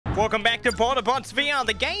Welcome back to Border Bots VR,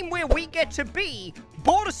 the game where we get to be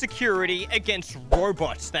border security against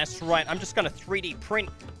robots. That's right. I'm just going to 3D print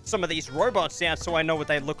some of these robots out so I know what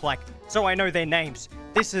they look like, so I know their names.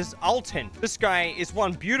 This is Alton. This guy is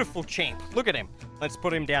one beautiful champ. Look at him. Let's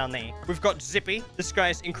put him down there. We've got Zippy. This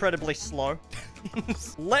guy's incredibly slow.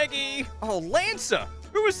 Leggy. Oh, Lancer.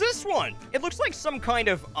 Who is this one? It looks like some kind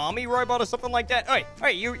of army robot or something like that.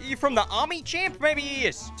 Hey, you from the army, champ? Maybe he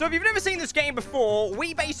is. So if you've never seen this game before,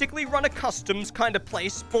 we basically run a customs kind of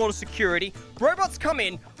place, border security. Robots come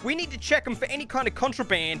in. We need to check them for any kind of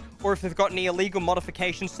contraband or if they've got any illegal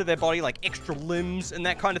modifications to their body, like extra limbs and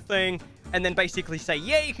that kind of thing. And then basically say,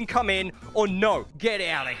 yeah, you can come in, or no, get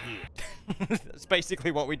out of here. That's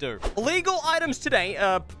basically what we do. Illegal items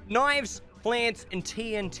today, knives, plants, and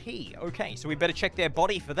TNT. Okay, so we better check their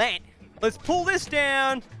body for that. Let's pull this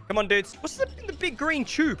down. Come on, dudes. What's in the big green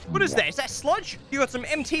tube? What is that? Is that sludge? You got some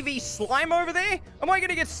MTV slime over there? Am I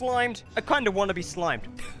gonna get slimed? I kind of want to be slimed.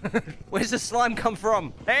 Where's the slime come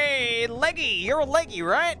from? Hey, Leggy. You're a Leggy,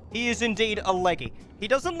 right? He is indeed a Leggy. He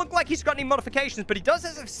doesn't look like he's got any modifications, but he does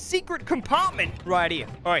have a secret compartment right here.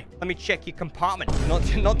 All right, let me check your compartment.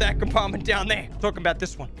 Not that compartment down there. Talking about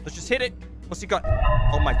this one. Let's just hit it. What's he got?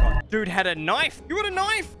 Oh my god. Dude had a knife. You got a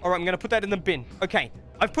knife? All right, I'm gonna put that in the bin. Okay,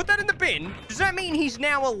 I've put that in the bin. Does that mean he's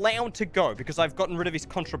now allowed to go because I've gotten rid of his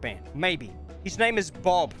contraband? Maybe. His name is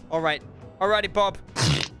Bob. All right. Alrighty, Bob.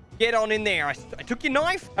 Get on in there. I took your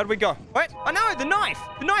knife. How'd we go? What? I know, the knife.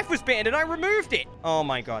 The knife was banned and I removed it. Oh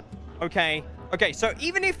my god. Okay. Okay, so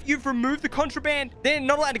even if you've removed the contraband, they're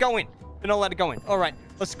not allowed to go in. They're not allowed to go in. All right,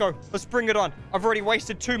 let's go. Let's bring it on. I've already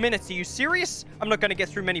wasted 2 minutes. Are you serious? I'm not going to get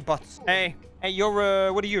through many bots. Hey,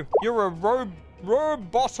 you're what are you? You're a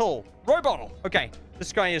robottle. Okay,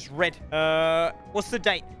 this guy is red. What's the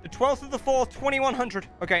date? The 12th of the 4th, 2100.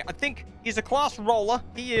 Okay, I think he's a class roller.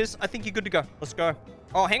 He is. I think you're good to go. Let's go.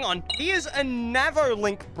 Oh, hang on. He is a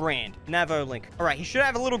Navolink brand. Navolink. All right, he should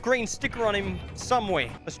have a little green sticker on him somewhere.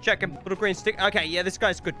 Let's check him. Little green sticker. Okay, yeah, this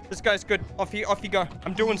guy's good. This guy's good. Off you go.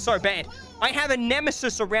 I'm doing so bad. I have a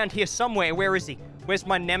nemesis around here somewhere. Where is he? Where's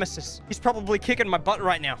my nemesis? He's probably kicking my butt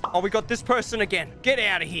right now. Oh, we got this person again. Get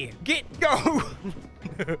out of here. Go.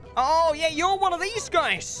 Oh, yeah, you're one of these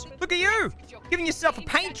guys. Look at you. Giving yourself a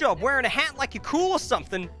paint job, wearing a hat like you're cool or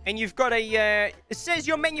something. And you've got a, it says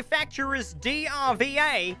your manufacturer is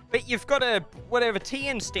DRVA, but you've got a, whatever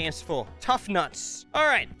TN stands for. Tough nuts. All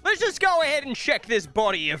right, let's just go ahead and check this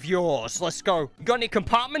body of yours. Let's go. Got any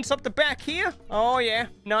compartments up the back here? Oh, yeah.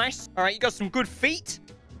 Nice. All right, you got some good feet.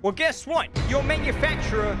 Well, guess what? Your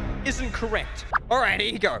manufacturer isn't correct. All right,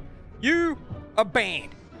 here you go. You are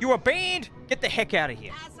banned. You are banned. Get the heck out of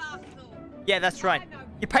here. Yeah, that's right.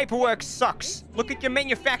 Your paperwork sucks. Look at your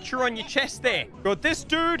manufacturer on your chest there. Got this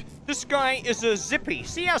dude. This guy is a Zippy.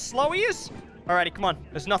 See how slow he is? Alrighty, come on.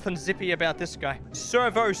 There's nothing zippy about this guy.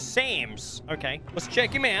 Servo Sam's. Okay, let's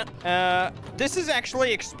check him out. This is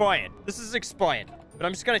actually expired. This is expired. But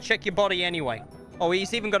I'm just going to check your body anyway. Oh,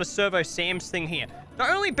 he's even got a Servo Sam's thing here.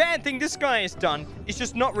 The only bad thing this guy has done is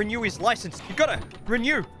just not renew his license. You gotta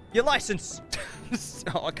renew your license.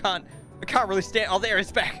 Oh, I can't really stand. Oh, there,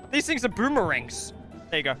 it's back. These things are boomerangs.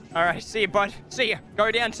 There you go. All right, see you, bud. See ya. Go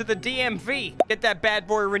down to the DMV. Get that bad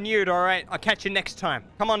boy renewed, all right? I'll catch you next time.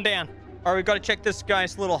 Come on down. All right, we've got to check this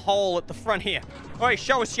guy's little hole at the front here. All right,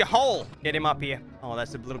 show us your hole. Get him up here. Oh,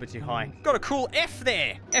 that's a little bit too high. Got a cool F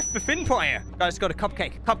there. F for Fynnpire. Guy's got a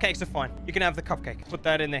cupcake. Cupcakes are fine. You can have the cupcake. Put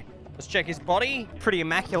that in there. Let's check his body. Pretty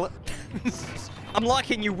immaculate. I'm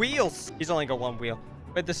liking your wheels. He's only got one wheel.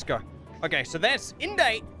 Where'd this go? Okay, so that's in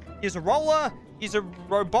date. He's a roller. He's a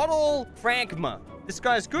robottle fragma. This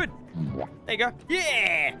guy's good. There you go.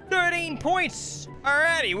 Yeah! 13 points.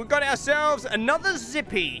 Alrighty, we've got ourselves another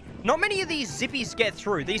Zippy. Not many of these Zippies get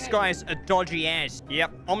through. These guys are dodgy as.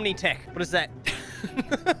 Yep, Omnitech. What is that?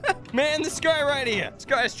 Man, this guy right here. This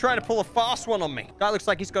guy is trying to pull a fast one on me. Guy looks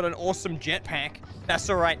like he's got an awesome jetpack. That's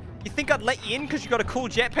all right. You think I'd let you in because you got a cool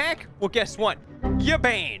jetpack? Well, guess what? You're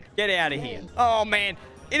banned. Get out of here. Oh, man.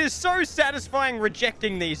 It is so satisfying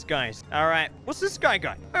rejecting these guys. All right. What's this guy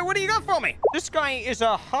got? Hey, what do you got for me? This guy is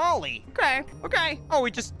a Harley. Okay. Okay. Oh,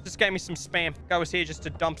 he just gave me some spam. Guy was here just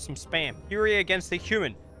to dump some spam. Fury against the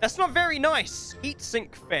human. That's not very nice. Heat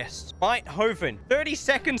Sink Fest. Beethoven. 30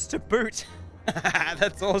 seconds to boot.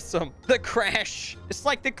 That's awesome. The Crash. It's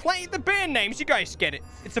like the band names. You guys get it.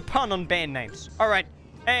 It's a pun on band names. All right.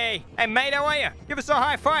 Hey, mate, how are you? Give us a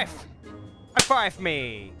high five. High five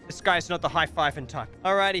me. This guy's not the high-fiving type.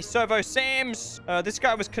 Alrighty, Servo Sam's. This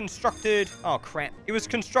guy was constructed... Oh, crap. He was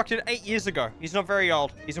constructed 8 years ago. He's not very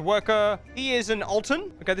old. He's a worker. He is an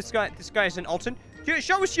Alton. Okay, this guy is an Alton.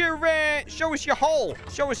 Show us your hole.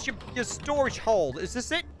 Show us your storage hole. Is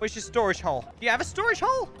this it? Where's your storage hole? Do you have a storage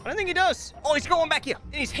hole? I don't think he does. Oh, he's going back here.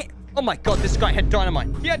 In his head. Oh my God, this guy had dynamite.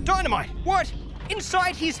 He had dynamite. What?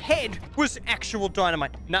 Inside his head was actual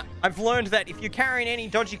dynamite. Nah, I've learned that if you're carrying any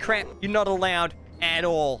dodgy crap, you're not allowed at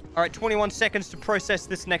all. All right, 21 seconds to process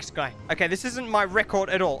this next guy. Okay, this isn't my record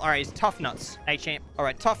at all. All right, he's Tough Nuts. Hey, champ. All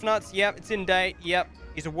right, Tough Nuts. Yep, it's in date. Yep,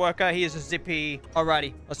 he's a worker. He is a zippy.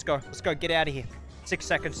 Alrighty, let's go. Let's go. Get out of here. 6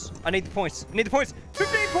 seconds. I need the points. I need the points.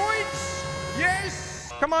 15 points.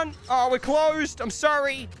 Yes. Come on. Oh, we're closed. I'm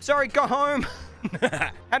sorry. Sorry, go home.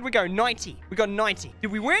 How'd we go? 90. We got 90.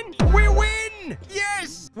 Did we win? We win!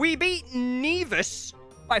 Yes! We beat Nevis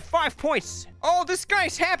by 5 points. Oh, this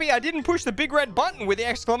guy's happy I didn't push the big red button with the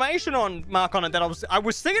exclamation mark on it that I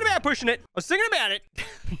was thinking about pushing it. I was thinking about it.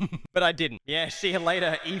 But I didn't. Yeah, see you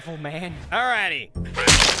later, evil man. Alrighty.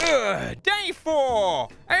 Day 4.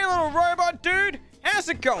 Hey, little robot dude. How's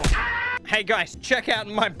it going? Hey, guys, check out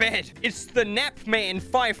my bed. It's the Napman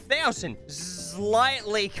 5000.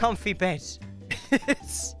 Slightly comfy bed.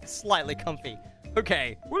 It's slightly comfy.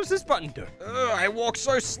 Okay, what does this button do? I walk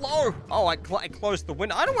so slow. Oh, I closed the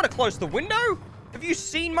window. I don't want to close the window. Have you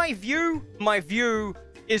seen my view? My view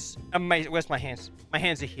is amazing. Where's my hands? My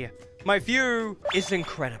hands are here. My view is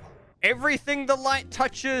incredible. Everything the light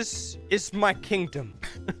touches is my kingdom.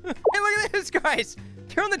 Hey, look at this, guys.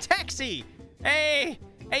 You're on the taxi. Hey,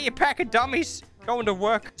 you pack of dummies. Going to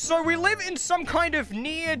work. So we live in some kind of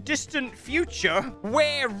near-distant future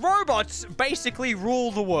where robots basically rule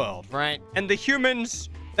the world, right? And the humans,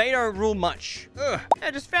 they don't rule much. Ugh. I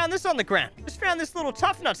just found this on the ground. Just found this little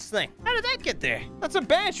Tough Nuts thing. How did that get there? That's a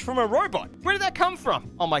badge from a robot. Where did that come from?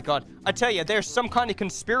 Oh my God. I tell you, there's some kind of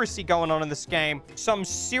conspiracy going on in this game. Some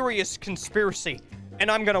serious conspiracy. And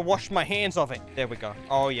I'm gonna wash my hands of it. There we go.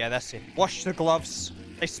 Oh yeah, that's it. Wash the gloves.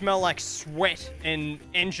 They smell like sweat and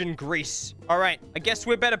engine grease. All right, I guess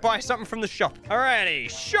we better buy something from the shop.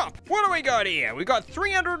 Alrighty, shop. What do we got here? We got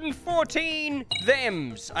 314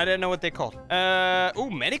 thems. I don't know what they're called.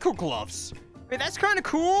 Ooh, medical gloves. Wait, that's kind of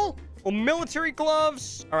cool. Or military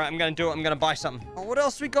gloves. All right, I'm gonna do it. I'm gonna buy something. Oh, what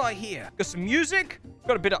else we got here? Got some music.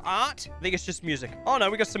 Got a bit of art. I think it's just music. Oh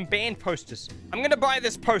no, we got some band posters. I'm gonna buy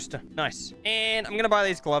this poster. Nice. And I'm gonna buy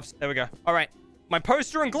these gloves. There we go. All right. My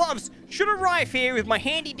poster and gloves should arrive here with my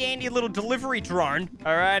handy-dandy little delivery drone.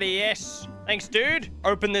 Alrighty, yes. Thanks, dude.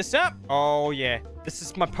 Open this up. Oh, yeah. This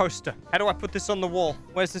is my poster. How do I put this on the wall?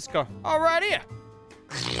 Where's this go? Oh, right here.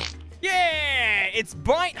 Yeah, it's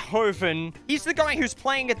Beethoven. He's the guy who's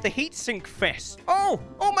playing at the Heatsink Fest. Oh,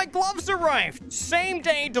 my gloves arrived. Same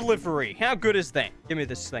day delivery. How good is that? Give me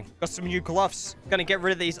this thing. Got some new gloves. Gonna get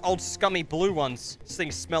rid of these old scummy blue ones. These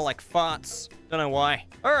things smell like farts. Don't know why.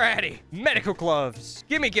 Alrighty, medical gloves.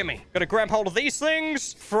 Gimme. Gotta grab hold of these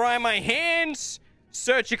things, fry my hands,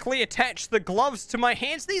 surgically attach the gloves to my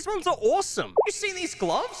hands. These ones are awesome. You see these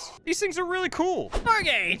gloves? These things are really cool.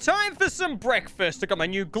 Okay, time for some breakfast. I got my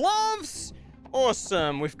new gloves.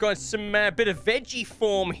 Awesome. We've got some bit of veggie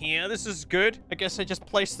form here. This is good. I guess I just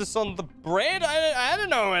place this on the bread. I don't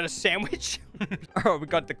know how to sandwich. Oh, we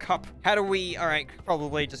got the cup. How do we... All right,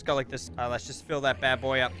 probably just go like this. Let's just fill that bad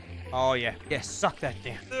boy up. Oh, yeah. Yeah, suck that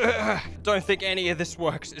down. Ugh, don't think any of this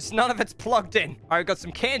works. None of it's plugged in. All right, got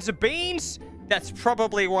some cans of beans. That's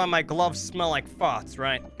probably why my gloves smell like farts,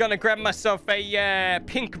 right? Gonna grab myself a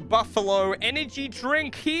Pink Buffalo energy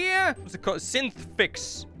drink here. What's it called? Synth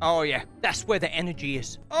Fix. Oh, yeah. That's where the energy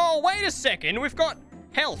is. Oh, wait a second. We've got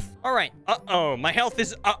health. All right. Uh-oh. My health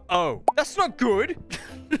is uh-oh. That's not good.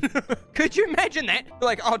 Could you imagine that? You're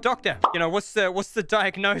like, oh, doctor, you know, what's the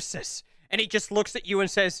diagnosis? And he just looks at you and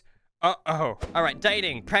says, uh-oh. All right,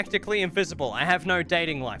 dating. Practically invisible. I have no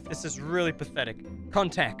dating life. This is really pathetic.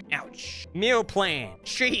 Contact. Ouch. Meal plan.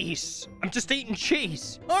 Cheese. I'm just eating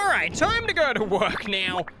cheese. All right, time to go to work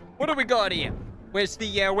now. What do we got here? Where's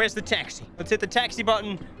the taxi? Let's hit the taxi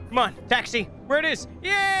button. Come on, taxi. Where it is?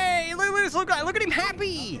 Yay! Look at this little guy. Look at him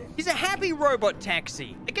happy. He's a happy robot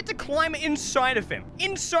taxi. I get to climb inside of him.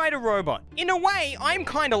 Inside a robot. In a way, I'm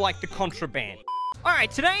kind of like the contraband. All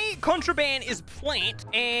right, today, contraband is plant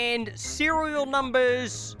and serial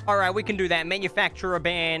numbers. All right, we can do that. Manufacturer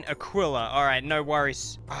ban, Aquila. All right, no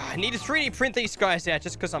worries. I need to 3D print these guys out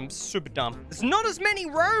just because I'm super dumb. There's not as many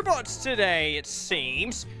robots today, it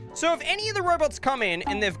seems. So if any of the robots come in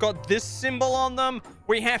and they've got this symbol on them,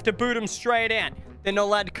 we have to boot them straight out. They're not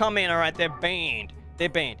allowed to come in, all right? They're banned. They're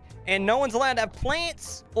banned. And no one's allowed to have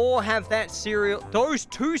plants or have that serial. Those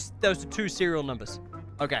are two serial numbers.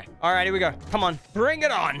 Okay. All right, here we go. Come on. Bring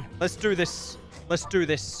it on. Let's do this. Let's do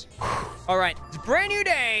this. All right. It's a brand new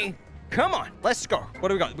day. Come on. Let's go. What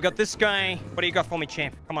do we got? We got this guy. What do you got for me,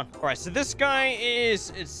 champ? Come on. All right. So this guy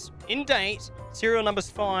it's in date. Serial number's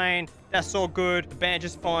fine. That's all good. The badge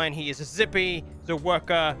is fine. He is a zippy. He's a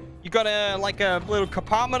worker. You got a little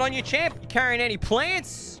compartment on your champ? You carrying any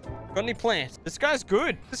plants? Got any plants? This guy's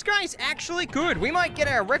good. This guy's actually good. We might get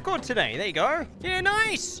our record today. There you go. Yeah,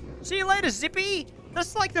 nice. See you later, Zippy.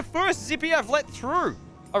 That's like the first Zippy I've let through.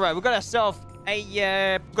 All right, we got ourselves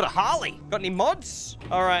got a Harley. Got any mods?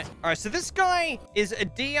 All right. So this guy is a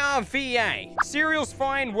DRVA. Serial's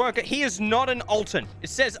fine, worker. He is not an Alton. It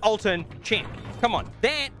says Alton champ. Come on.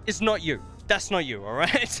 That is not you. That's not you, all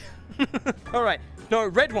right? All right. No,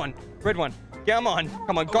 red one. Red one. Come on.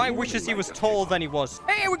 Come on. Guy wishes he was taller than he was.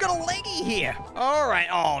 Hey, we got a leggy here. All right.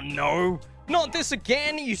 Oh, no. Not this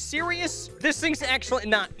again. Are you serious? This thing's actually...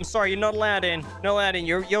 Nah, I'm sorry. You're not allowed in. Not allowed in.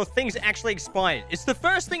 Your thing's actually expired. It's the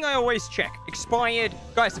first thing I always check. Expired.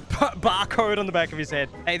 Guys, barcode on the back of his head.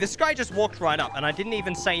 Hey, this guy just walked right up, and I didn't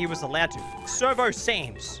even say he was allowed to. Servo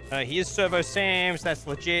Sams. He is Servo Sams. That's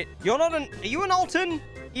legit. You're not an... Are you an Alton?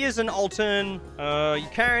 He is an Alton. You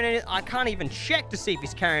carrying any... I can't even check to see if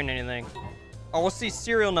he's carrying anything. Oh, what's his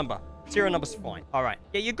serial number? Serial number's fine. All right.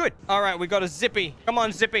 Yeah, you're good. All right, we got a Zippy. Come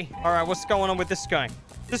on, Zippy. All right, what's going on with this guy?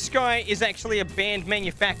 This guy is actually a banned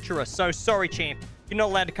manufacturer, so sorry, champ. You're not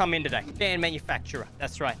allowed to come in today. Banned manufacturer.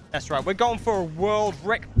 That's right. That's right. We're going for a world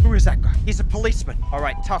rec... Who is that guy? He's a policeman. All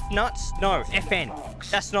right, tough nuts? No,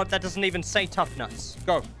 FN. That doesn't even say tough nuts.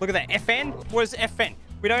 Go. Look at that. FN? What is FN?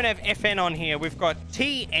 We don't have FN on here. We've got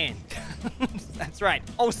TN. That's right.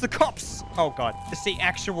 Oh, it's the cops. Oh, God. It's the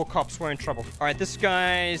actual cops. We're in trouble. All right, this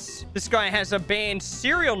guy has a banned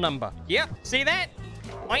serial number. Yep. See that?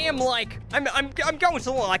 I am like, I'm going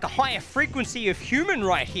to like a higher frequency of human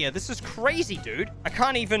right here. This is crazy, dude. I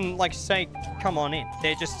can't even like say, come on in.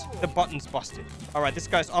 They're just, the button's busted. All right, this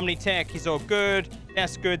guy's Omnitech. He's all good.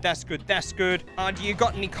 That's good. That's good. That's good. Do you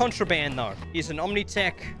got any contraband though? He's an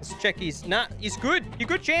Omnitech. Let's check his, nah, he's good. You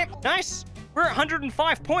good, champ? Nice. We're at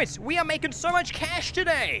 105 points. We are making so much cash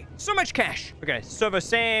today. So much cash. Okay, Servo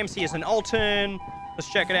Sams. He is an Alton. Let's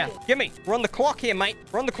check it out. Give me. We're on the clock here, mate.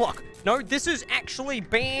 We're on the clock. No, this is actually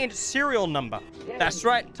banned serial number. That's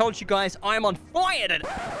right. Told you guys I'm on fire today.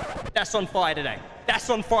 That's on fire today. That's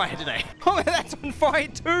on fire today. Oh, that's on fire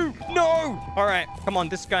too. No. All right. Come on.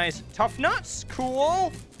 This guy's tough nuts.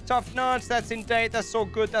 Cool. Tough nuts. That's in date. That's all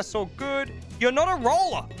good. That's all good. You're not a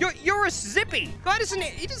roller. You're a Zippy. Guy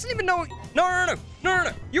he doesn't even know. No.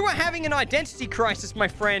 You are having an identity crisis, my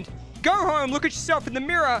friend. Go home, look at yourself in the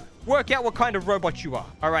mirror, work out what kind of robot you are.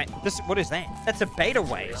 All right, what is that? That's a Beta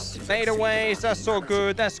Ways. Beta Ways, that's all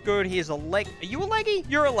good. That's good. Here's a leg. Are you a leggy?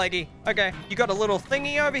 You're a leggy. Okay, you got a little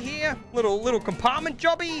thingy over here. Little compartment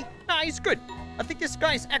jobby. Nah, he's good. I think this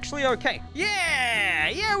guy's actually okay.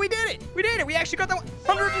 Yeah, we did it. We actually got that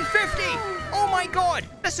 150. Oh my God,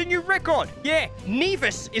 that's a new record. Yeah,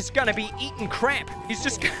 Nevis is gonna be eating crap. He's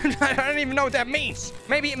just, I don't even know what that means.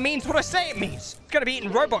 Maybe it means what I say it means. He's gonna be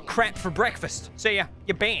eating robot crap for breakfast. So yeah,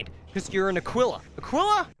 you're banned because you're an Aquila.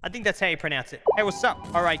 Aquila? I think that's how you pronounce it. Hey, what's up?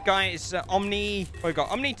 All right, guys, what we got?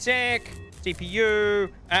 Omnitech, CPU.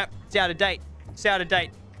 It's out of date. It's out of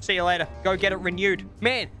date. See you later. Go get it renewed.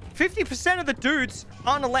 Man, 50% of the dudes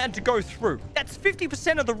aren't allowed to go through. That's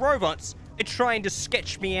 50% of the robots are trying to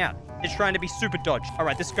sketch me out. They're trying to be super dodge. All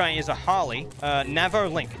right, this guy is a Harley.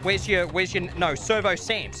 Navo Link. Where's your, no, Servo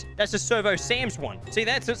Sams. That's a Servo Sams one. See,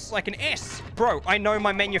 it's like an S. Bro, I know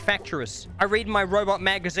my manufacturers. I read my robot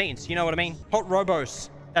magazines. You know what I mean? Hot Robos.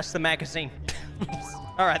 That's the magazine.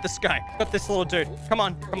 All right, this guy. Got this little dude. Come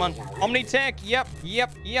on. Omnitech. Yep.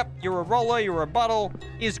 You're a roller. You're a bottle.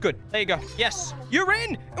 Is good. There you go. Yes. You're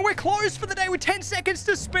in. And we're closed for the day with 10 seconds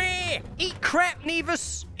to spare. Eat crap,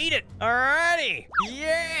 Nevis. Eat it. All righty.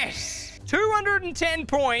 Yes. 210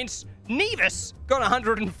 points. Nevis got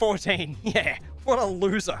 114. Yeah. What a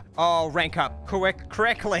loser. Oh, rank up.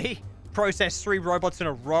 Correctly. Process 3 robots in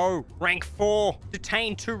a row. Rank 4.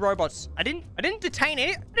 Detain 2 robots. I didn't detain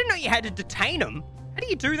it. I didn't know you had to detain them. How do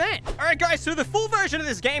you do that? All right, guys, so the full version of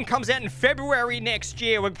this game comes out in February next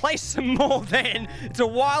year. We'll play some more then. It's a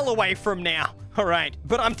while away from now. All right,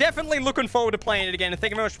 but I'm definitely looking forward to playing it again. And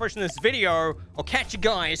thank you very much for watching this video. I'll catch you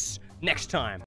guys next time.